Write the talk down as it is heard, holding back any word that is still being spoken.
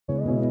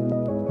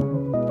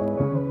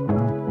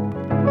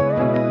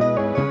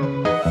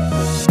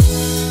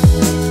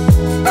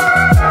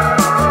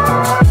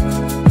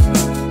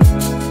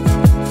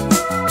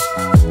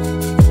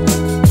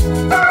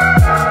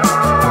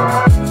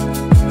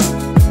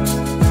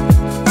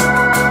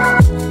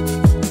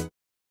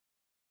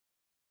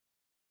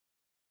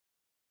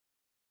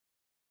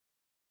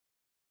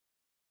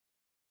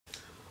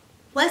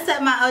What's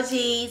up, my OGs?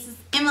 It's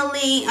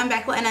Emily. I'm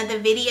back with another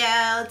video.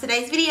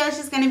 Today's video is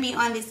just going to be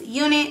on this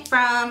unit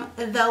from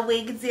the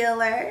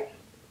Wigdealer.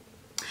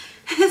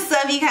 So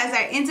if you guys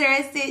are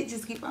interested,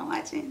 just keep on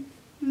watching.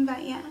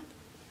 But yeah.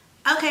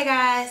 Okay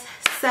guys,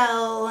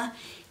 so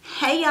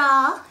hey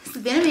y'all, it's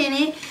been a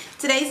minute.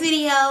 Today's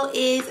video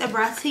is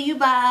brought to you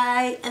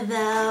by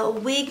the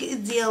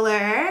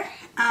Wigdealer.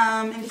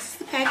 And this is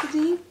the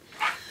packaging.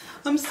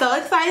 I'm so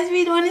excited to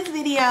be doing this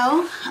video.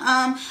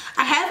 I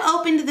have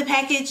opened the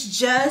package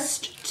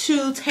just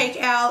to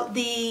take out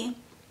the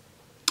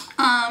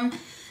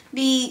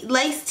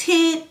lace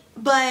tint,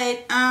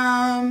 but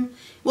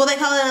well, they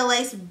call it a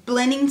lace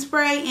blending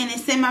spray, and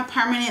it's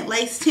semi-permanent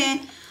lace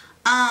tint.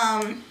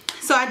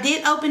 So I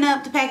did open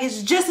up the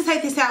package just to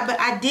take this out, but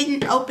I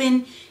didn't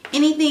open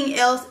anything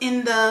else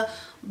in the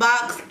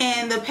box,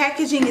 and the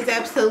packaging is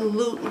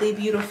absolutely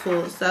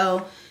beautiful.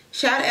 So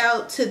shout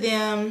out to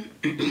them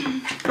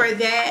for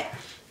that.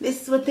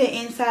 This is what the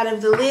inside of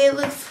the lid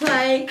looks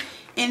like,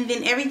 and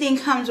then everything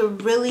comes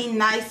really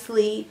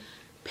nicely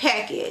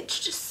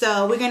packaged.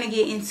 So we're gonna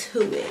get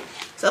into it.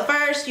 So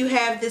first you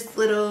have this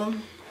little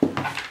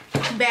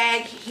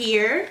bag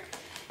here,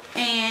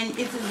 and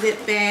it's a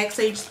zip bag.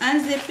 So you just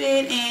unzip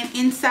it, and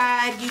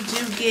inside you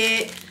do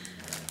get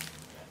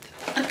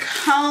a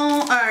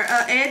comb or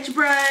an edge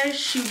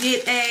brush. You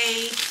get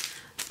a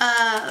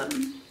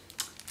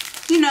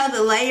you know,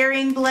 the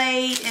layering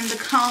blade and the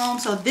comb.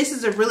 So this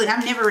is a really,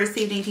 I've never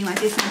received anything like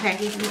this in the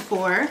package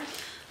before.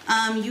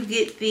 You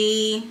get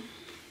the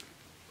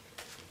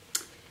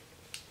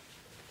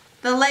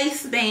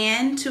lace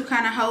band to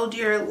kind of hold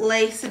your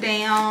lace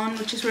down,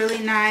 which is really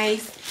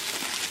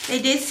nice.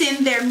 They did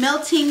send their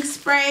melting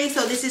spray,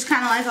 so this is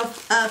kind of like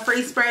a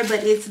free spray,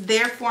 but it's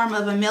their form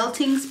of a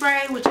melting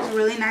spray, which is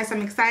really nice.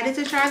 I'm excited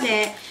to try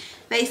that.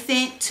 They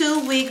sent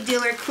 2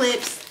 Wigdealer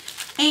clips,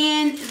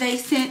 and they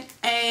sent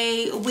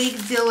a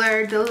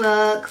Wigdealer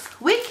Deluxe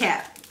wig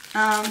cap.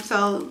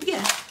 So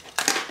yeah,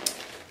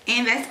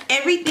 and that's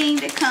everything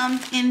that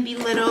comes in the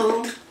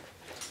little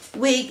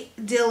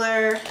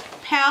Wigdealer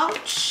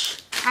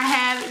pouch. I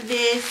have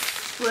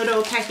this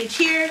little package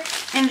here,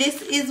 and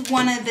this is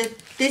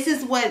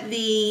what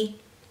the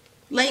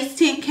lace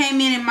tint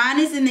came in, and mine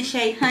is in the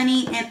shade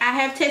Honey, and I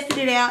have tested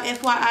it out,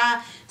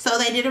 FYI. So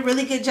they did a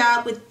really good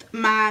job with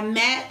my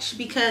match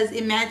because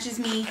it matches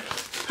me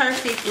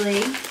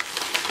perfectly.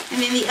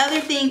 And then the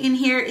other thing in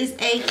here is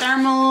a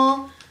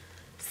thermal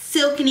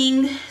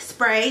silkening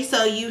spray.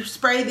 So you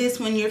spray this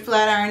when you're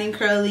flat ironing,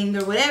 curling,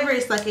 or whatever.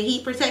 It's like a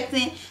heat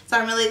protectant. So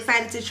I'm really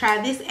excited to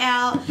try this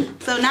out.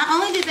 So not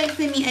only did they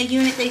send me a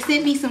unit, they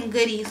sent me some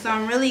goodies. So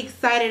I'm really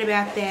excited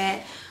about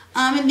that.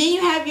 And then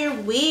you have your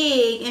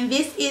wig, and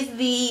this is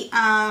the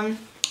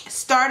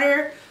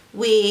starter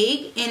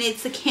wig, and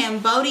it's a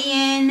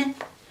Cambodian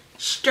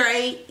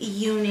straight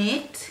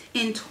unit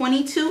in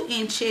 22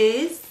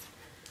 inches.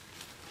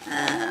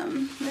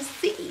 Let's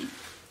see.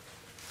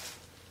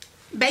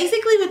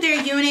 Basically with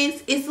their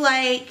units, it's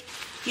like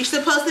you're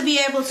supposed to be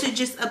able to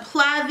just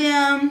apply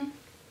them.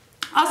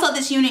 Also,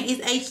 this unit is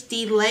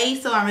HD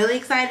lace, so I'm really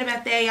excited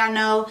about that. Y'all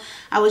know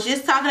I was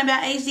just talking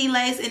about HD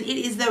lace, and it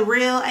is the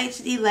real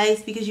HD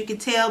lace because you can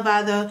tell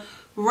by the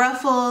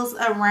ruffles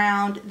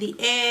around the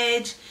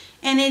edge.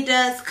 And it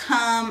does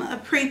come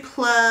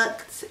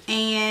pre-plucked,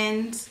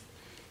 and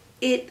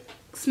it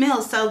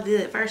smells so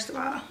good, first of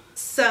all.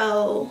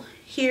 So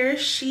here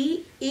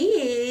she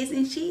is,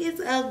 and she is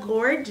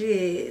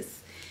gorgeous.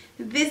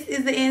 This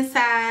is the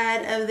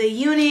inside of the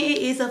unit. It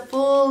is a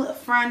full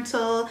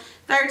frontal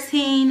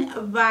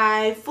 13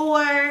 by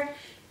 4,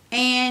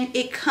 and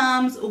it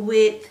comes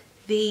with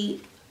the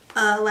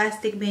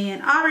elastic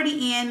band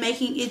already in,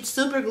 making it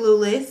super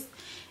glueless,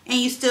 and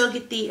you still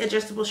get the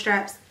adjustable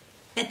straps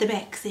at the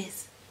back,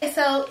 sis.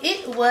 So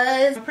it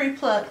was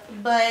pre-plucked,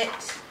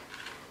 but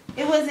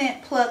it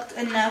wasn't plucked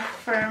enough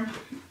for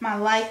my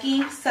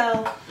liking,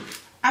 so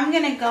I'm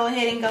gonna go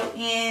ahead and go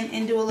in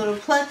and do a little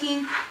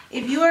plucking.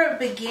 If you are a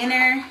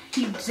beginner,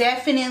 you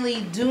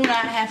definitely do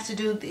not have to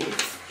do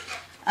this.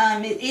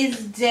 It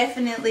is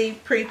definitely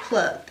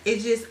pre-plucked.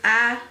 It's just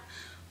I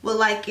would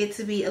like it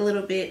to be a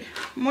little bit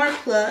more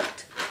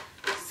plucked.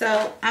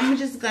 So I'm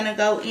just gonna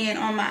go in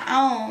on my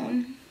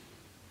own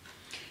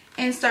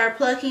and start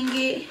plucking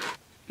it.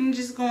 I'm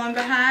just going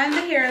behind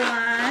the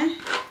hairline.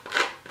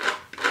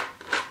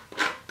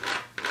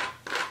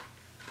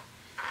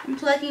 I'm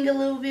plucking a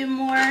little bit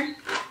more.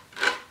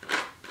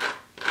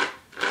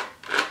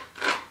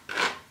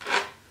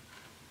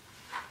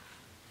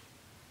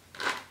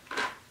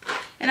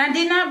 And I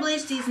did not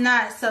bleach these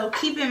knots, so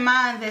keep in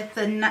mind that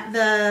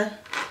the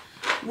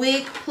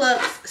wig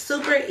plucks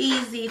super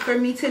easy. For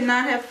me to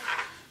not have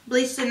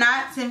bleached the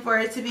knots and for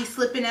it to be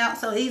slipping out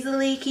so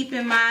easily, keep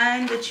in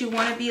mind that you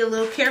want to be a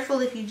little careful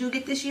if you do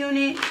get this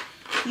unit.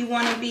 You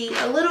want to be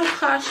a little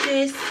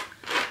cautious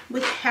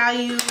with how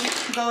you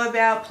go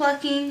about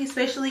plucking,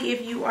 especially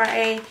if you are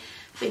a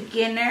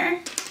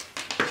beginner.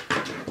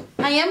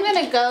 I am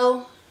going to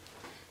go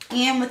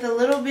in with a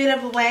little bit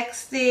of a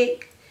wax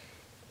stick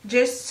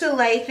just to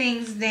lay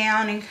things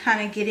down and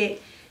kind of get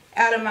it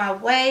out of my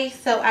way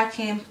so I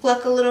can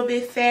pluck a little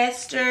bit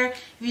faster.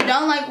 If you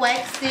don't like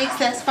wax sticks,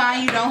 that's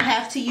fine. You don't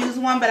have to use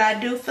one, but I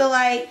do feel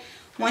like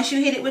once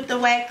you hit it with the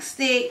wax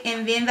stick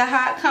and then the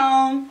hot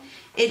comb,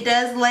 it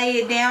does lay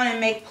it down and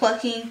make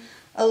plucking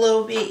a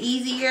little bit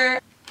easier.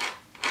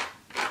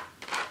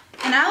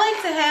 And I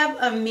like to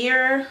have a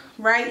mirror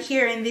right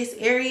here in this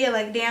area,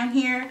 like down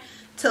here,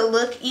 to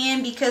look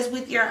in, because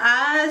with your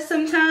eyes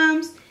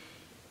sometimes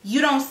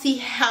you don't see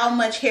how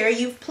much hair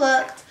you've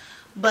plucked,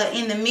 but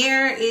in the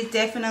mirror it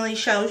definitely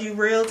shows you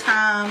real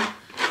time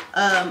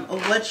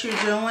of what you're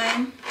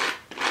doing.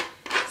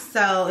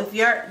 So if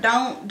you're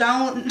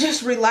don't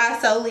just rely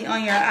solely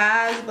on your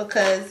eyes,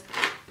 because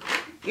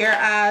your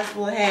eyes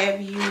will have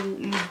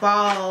you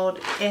bald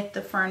at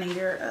the front of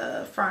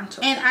your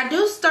frontal. And I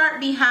do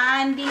start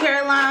behind the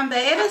hairline, but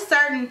at a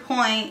certain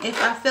point,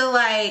 if I feel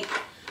like,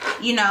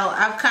 you know,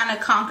 I've kind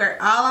of conquered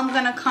all I'm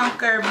gonna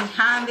conquer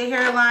behind the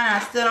hairline, I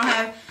still don't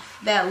have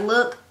that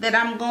look that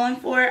I'm going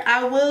for,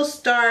 I will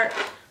start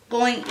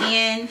going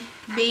in,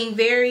 being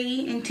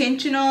very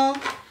intentional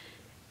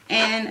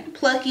and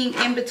plucking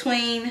in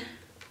between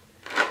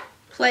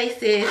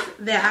places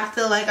that I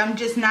feel like I'm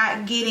just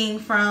not getting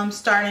from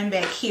starting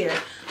back here.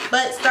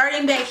 But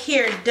starting back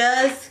here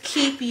does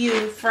keep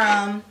you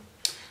from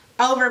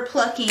over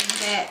plucking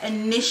that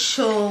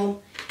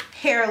initial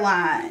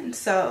hairline,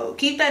 so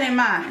keep that in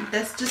mind.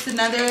 That's just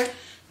another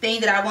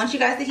thing that I want you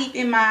guys to keep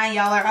in mind.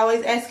 Y'all are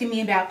always asking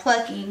me about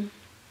plucking.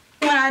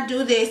 When I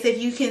do this, if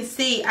you can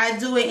see, I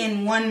do it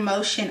in one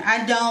motion.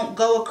 I don't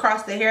go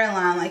across the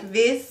hairline like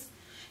this.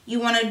 You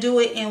want to do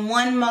it in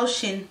one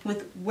motion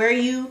with where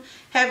you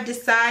have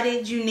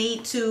decided you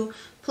need to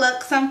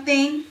pluck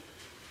something.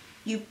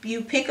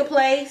 You pick a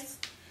place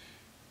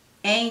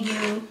and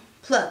you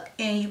pluck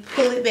and you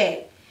pull it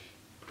back.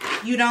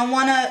 You don't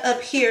want to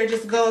up here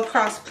just go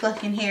across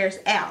plucking hairs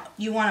out.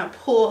 You want to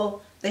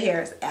pull the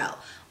hairs out.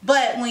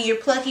 But when you're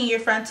plucking your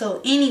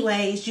frontal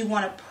anyways, you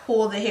want to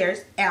pull the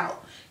hairs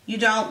out. You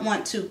don't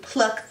want to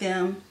pluck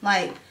them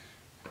like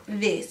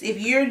this. If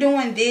you're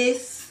doing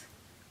this,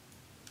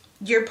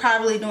 you're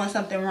probably doing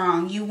something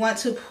wrong. You want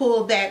to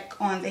pull back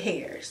on the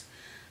hairs.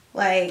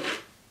 Like,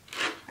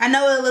 I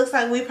know it looks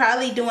like we're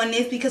probably doing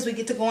this because we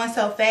get to going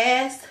so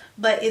fast,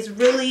 but it's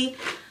really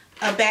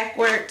a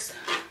backwards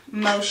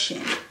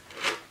motion.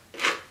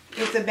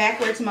 It's a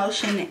backwards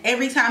motion.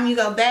 Every time you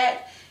go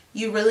back,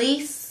 you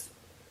release.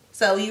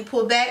 So you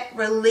pull back,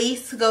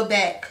 release, go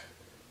back,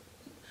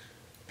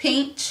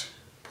 pinch,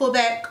 pull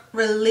back,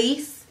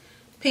 release,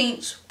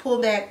 pinch,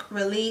 pull back,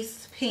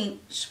 release,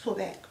 pinch, pull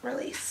back,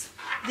 release.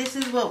 This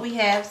is what we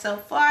have so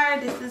far.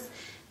 This is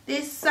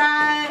this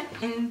side,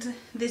 and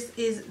this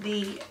is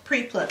the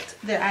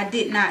pre-plucked that I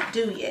did not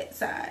do yet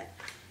side.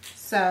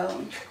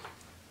 So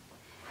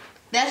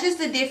that's just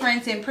the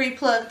difference in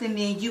pre-plucked and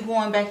then you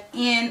going back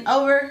in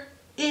over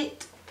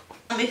it.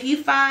 If you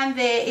find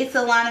that it's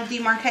a line of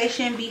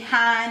demarcation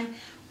behind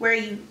where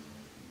you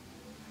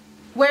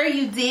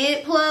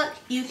did pluck,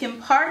 you can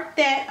part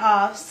that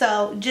off.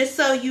 So just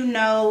so you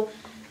know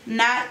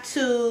not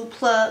to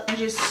pluck and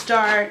just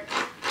start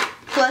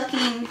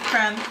plucking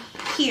from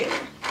here.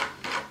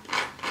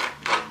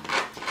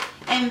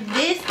 And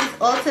this is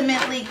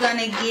ultimately going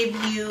to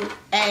give you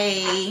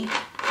a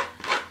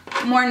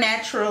more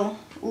natural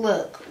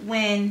look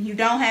when you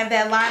don't have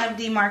that line of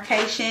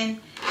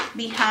demarcation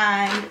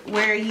behind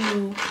where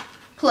you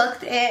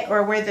plucked at,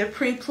 or where the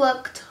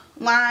pre-plucked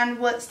line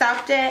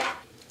stopped at.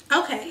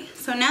 Okay,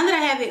 so now that I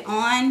have it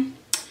on,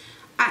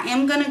 I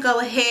am going to go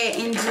ahead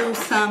and do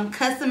some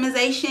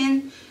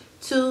customization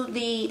to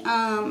the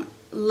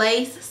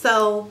lace.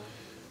 So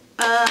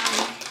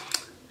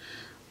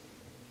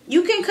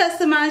you can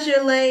customize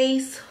your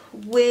lace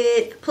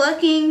with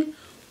plucking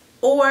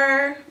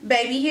or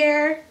baby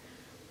hair.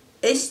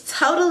 It's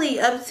totally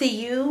up to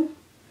you.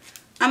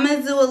 I'm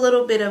going to do a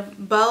little bit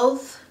of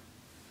both.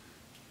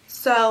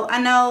 So I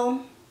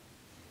know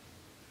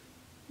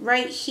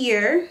right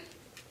here,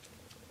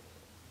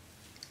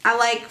 I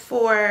like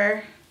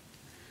for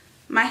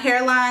my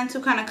hairline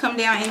to kind of come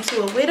down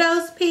into a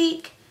widow's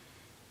peak.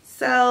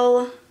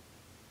 So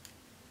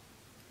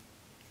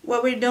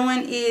what we're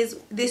doing is,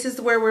 this is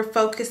where we're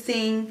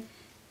focusing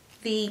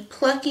the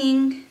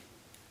plucking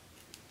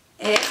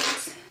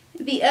at.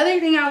 The other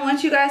thing I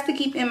want you guys to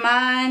keep in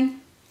mind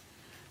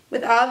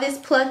with all this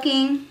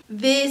plucking,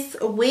 this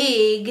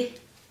wig,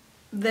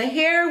 the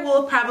hair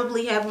will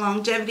probably have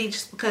longevity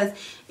just because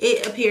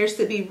it appears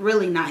to be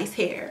really nice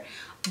hair.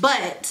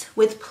 But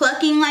with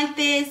plucking like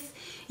this,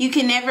 you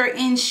can never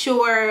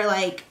ensure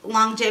like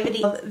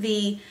longevity of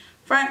the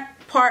front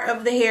part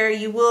of the hair.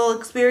 You will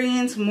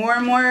experience more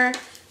and more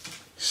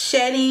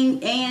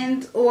shedding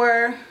and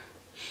or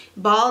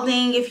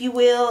balding, if you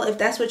will, if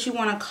that's what you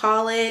want to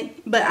call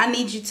it. But I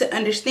need you to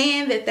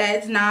understand that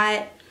that's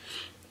not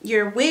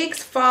your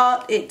wig's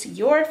fault. It's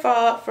your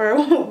fault for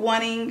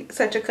wanting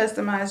such a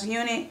customized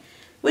unit,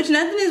 which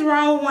nothing is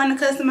wrong with wanting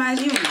a customized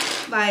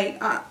unit.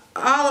 Like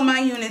all of my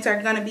units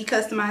are gonna be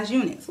customized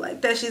units.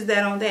 Like that's just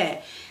that on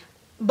that.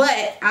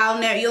 But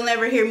you'll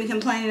never hear me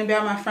complaining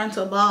about my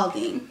frontal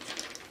balding.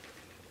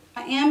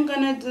 I am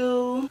gonna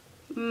do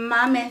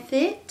my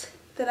method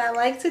that I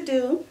like to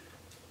do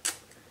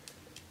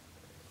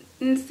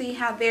and see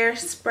how their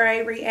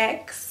spray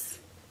reacts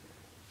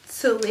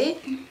to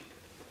it.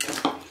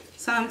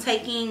 So I'm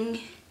taking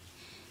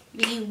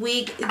the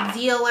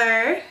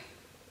Wigdealer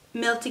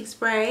melting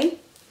spray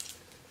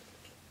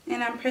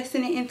and I'm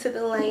pressing it into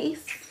the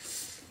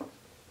lace.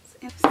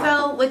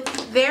 So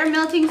with their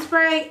melting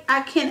spray,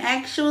 I can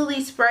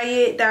actually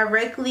spray it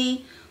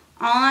directly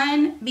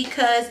on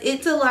because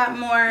it's a lot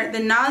more, the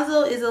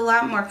nozzle is a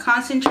lot more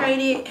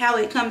concentrated how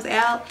it comes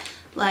out.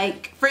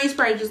 Like freeze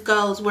spray just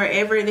goes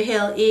wherever the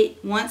hell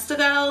it wants to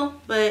go,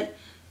 but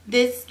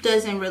this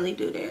doesn't really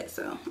do that.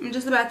 So I'm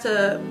just about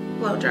to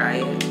blow dry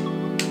it.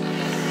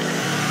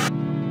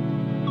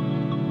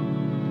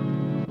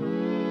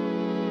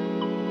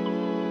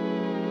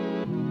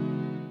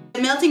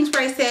 The melting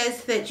spray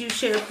says that you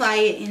should apply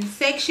it in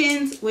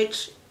sections,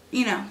 which,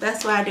 you know,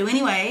 that's what I do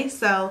anyway.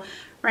 So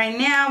right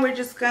now we're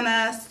just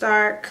gonna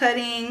start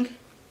cutting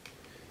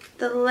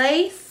the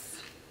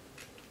lace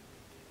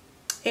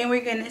and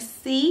we're gonna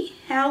see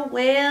how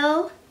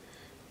well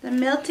the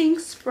melting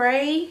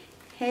spray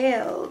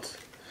held.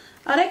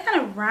 Oh, that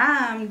kind of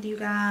rhymed, you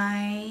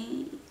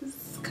guys.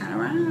 Kind of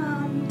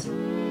rhymed.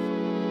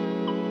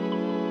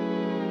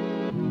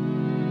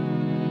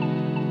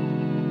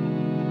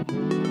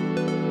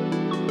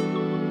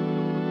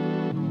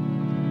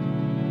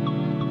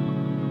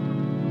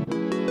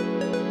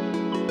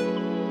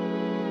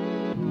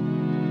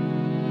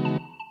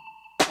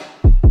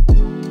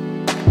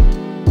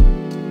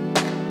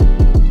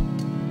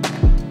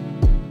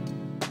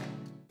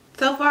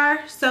 So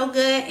far, so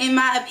good in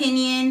my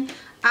opinion.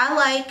 I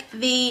like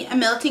the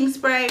melting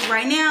spray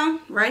right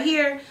now, right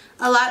here,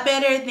 a lot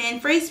better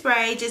than freeze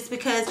spray just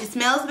because it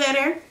smells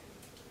better.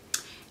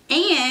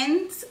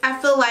 And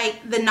I feel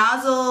like the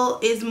nozzle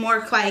is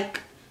more like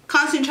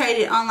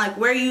concentrated on like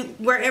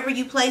wherever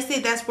you place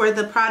it, that's where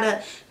the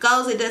product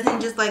goes. It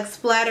doesn't just like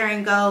splatter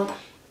and go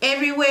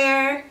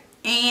everywhere,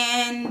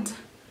 and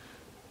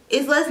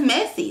it's less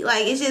messy.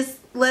 Like it's just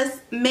less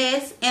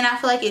mess, and I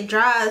feel like it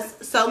dries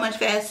so much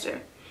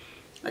faster.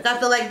 Like I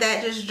feel like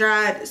that just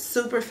dried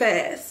super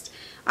fast.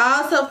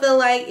 I also feel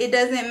like it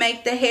doesn't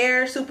make the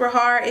hair super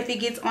hard if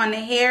it gets on the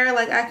hair.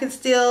 Like I can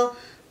still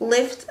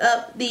lift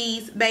up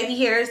these baby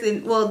hairs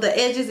and, well, the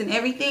edges and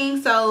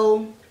everything.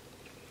 So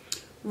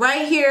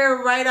right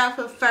here, right off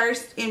of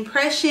first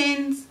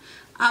impressions,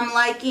 I'm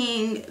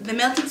liking the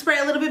melting spray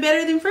a little bit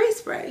better than freeze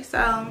spray.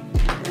 So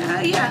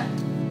yeah.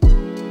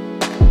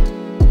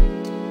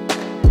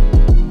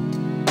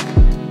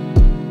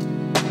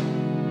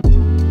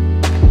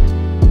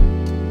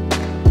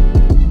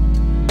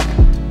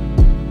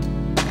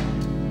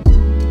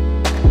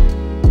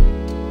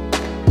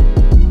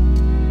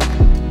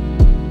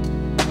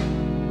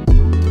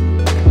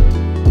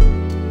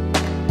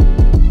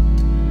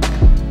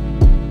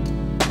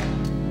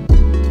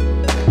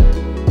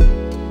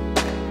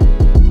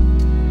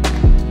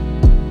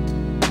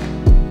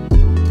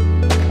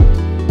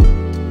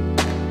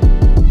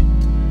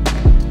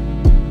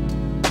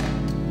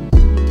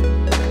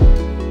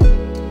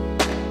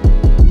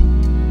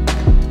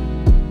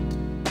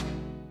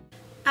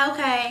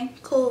 Okay,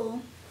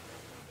 cool.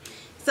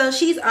 So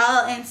she's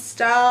all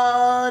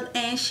installed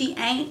and she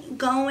ain't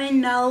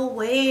going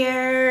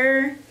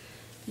nowhere.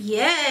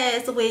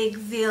 Yes,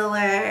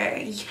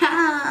 Wigdealer.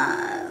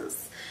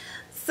 Yes.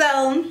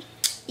 So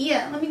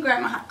yeah, let me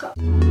grab my hot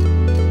coffee.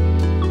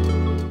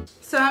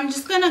 So I'm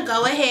just gonna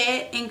go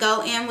ahead and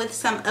go in with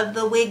some of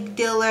the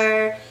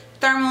Wigdealer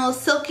thermal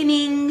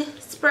silkening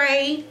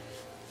spray.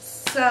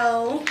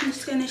 So I'm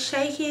just gonna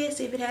shake it,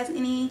 see if it has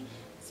any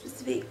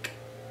specific.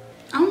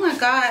 Oh my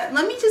god,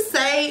 let me just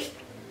say,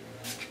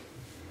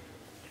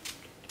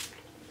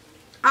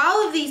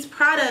 all of these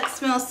products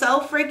smell so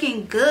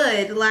freaking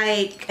good.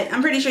 Like,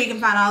 I'm pretty sure you can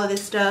find all of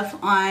this stuff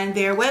on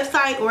their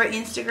website or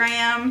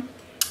Instagram.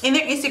 And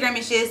their Instagram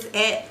is just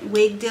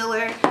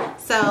 @Wigdealer.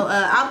 So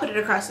I'll put it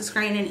across the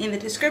screen and in the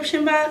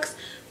description box.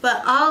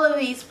 But all of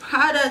these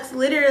products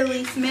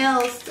literally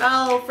smell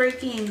so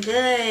freaking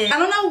good. I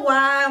don't know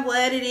why,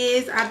 what it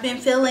is. I've been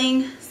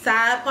feeling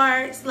side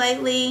parts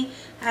lately.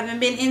 I haven't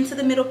been into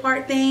the middle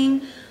part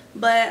thing.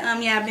 But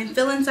yeah, I've been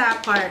feeling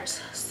side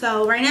parts.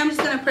 So right now I'm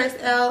just going to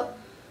press out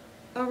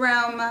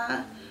around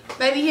my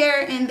baby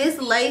hair. And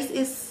this lace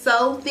is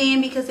so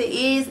thin because it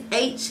is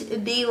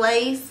HD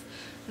lace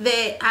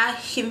that I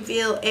can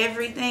feel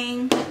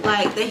everything.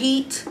 Like the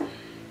heat.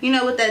 You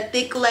know, with that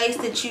thick lace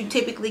that you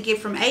typically get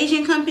from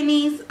Asian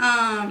companies,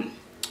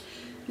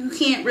 you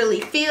can't really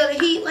feel the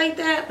heat like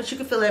that, but you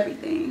can feel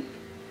everything.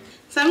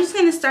 So I'm just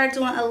going to start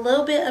doing a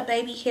little bit of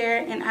baby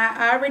hair, and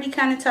I already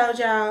kind of told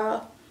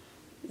y'all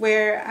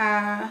where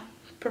I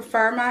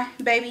prefer my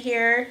baby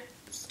hair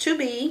to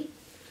be.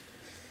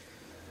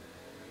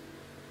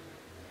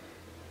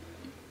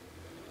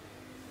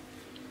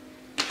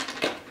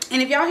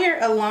 And if y'all hear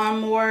a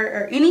lawnmower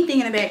or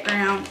anything in the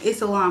background,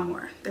 it's a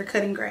lawnmower. They're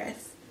cutting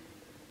grass.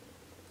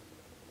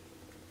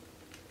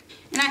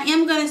 And I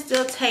am going to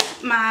still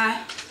take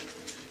my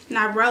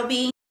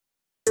Nairobi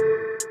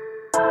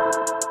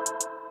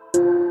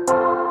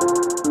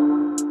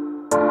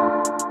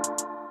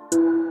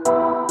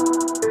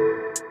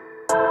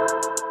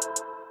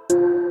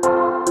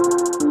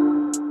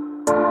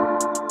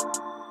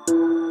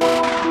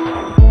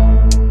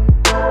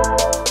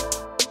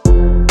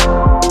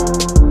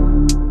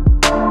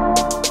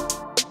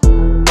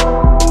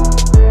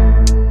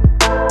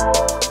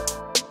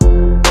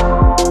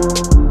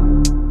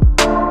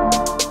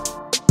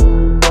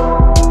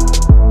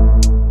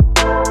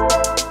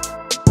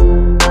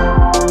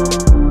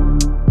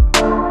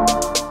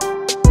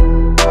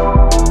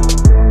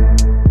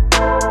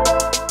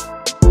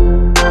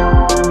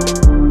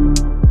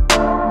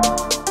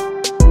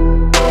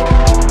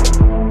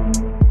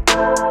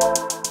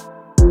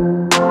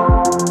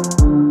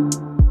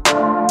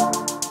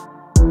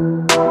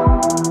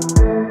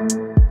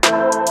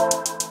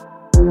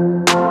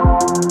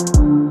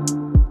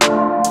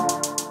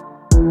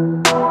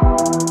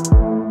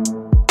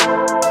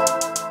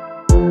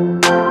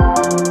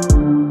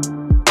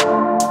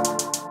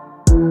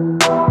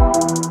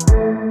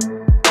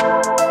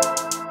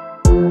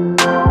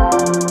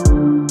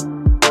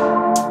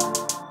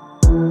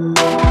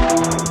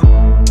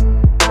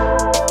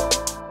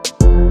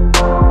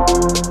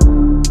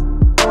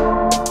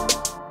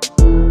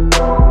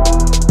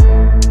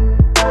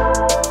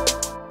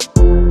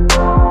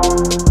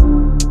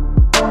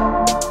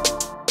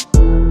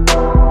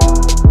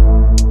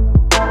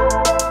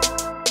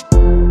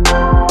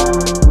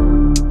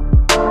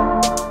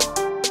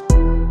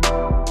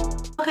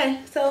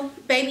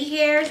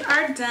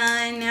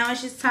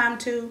it's just time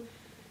to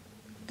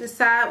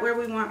decide where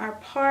we want our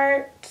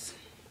parts.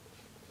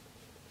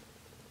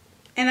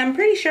 And I'm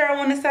pretty sure I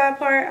want a side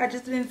part. I've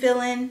just been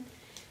feeling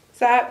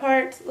side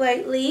parts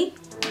lately.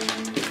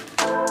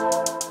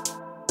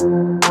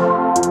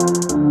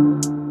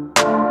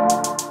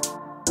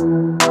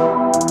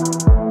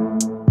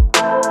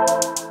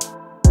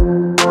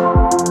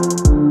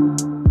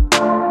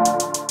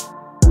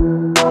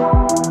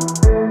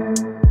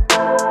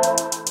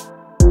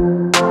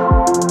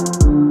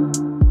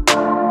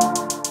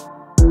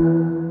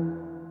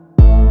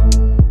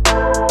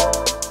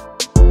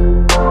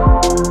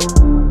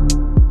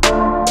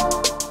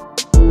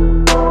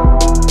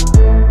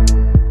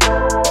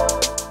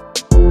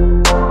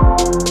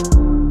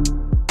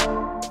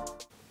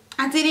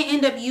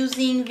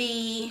 Using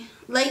the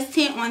lace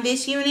tint on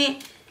this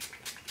unit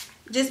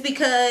just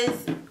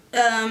because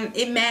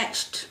it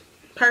matched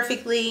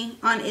perfectly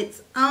on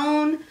its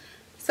own,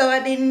 so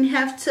I didn't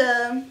have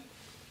to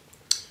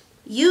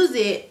use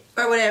it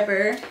or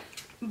whatever,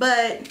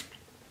 but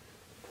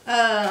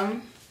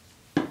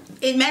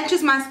it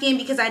matches my skin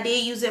because I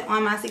did use it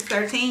on my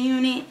 613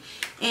 unit,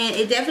 and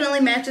it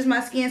definitely matches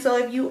my skin. So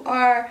if you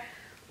are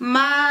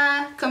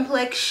my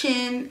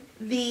complexion,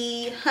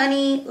 the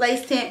honey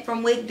lace tint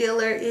from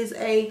Wigdealer is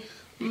a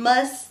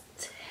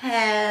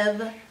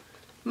must-have,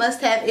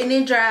 and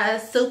it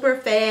dries super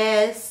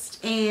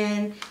fast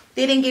and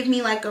didn't give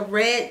me like a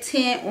red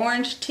tint,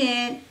 orange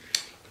tint.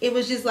 It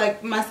was just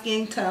like my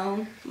skin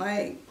tone,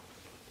 like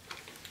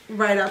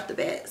right off the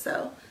bat.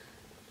 So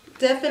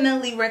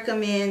definitely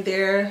recommend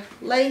their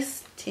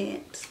lace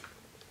tint.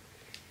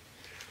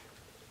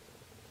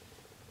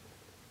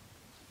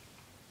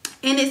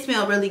 And it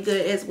smelled really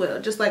good as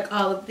well, just like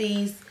all of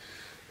these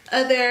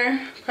other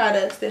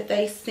products that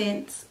they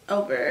sent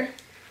over.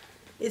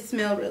 It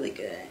smelled really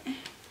good.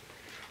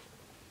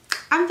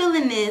 I'm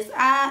feeling this.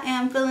 I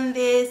am feeling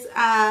this.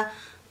 I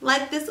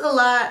like this a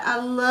lot. I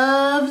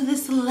love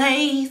this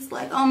lace.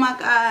 Like, oh my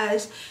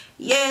gosh.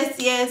 Yes,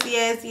 yes,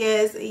 yes,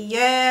 yes,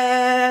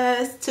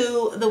 yes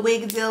to the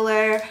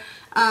Wigdealer.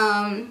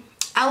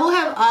 I will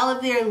have all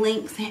of their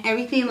links and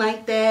everything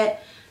like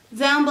that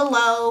down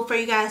below for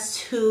you guys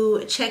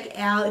to check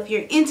out if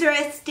you're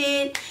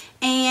interested.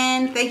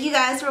 And thank you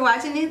guys for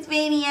watching this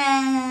video.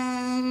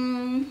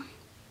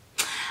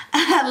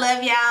 I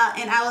love y'all,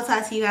 and I will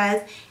talk to you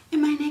guys in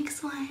my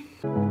next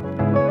one.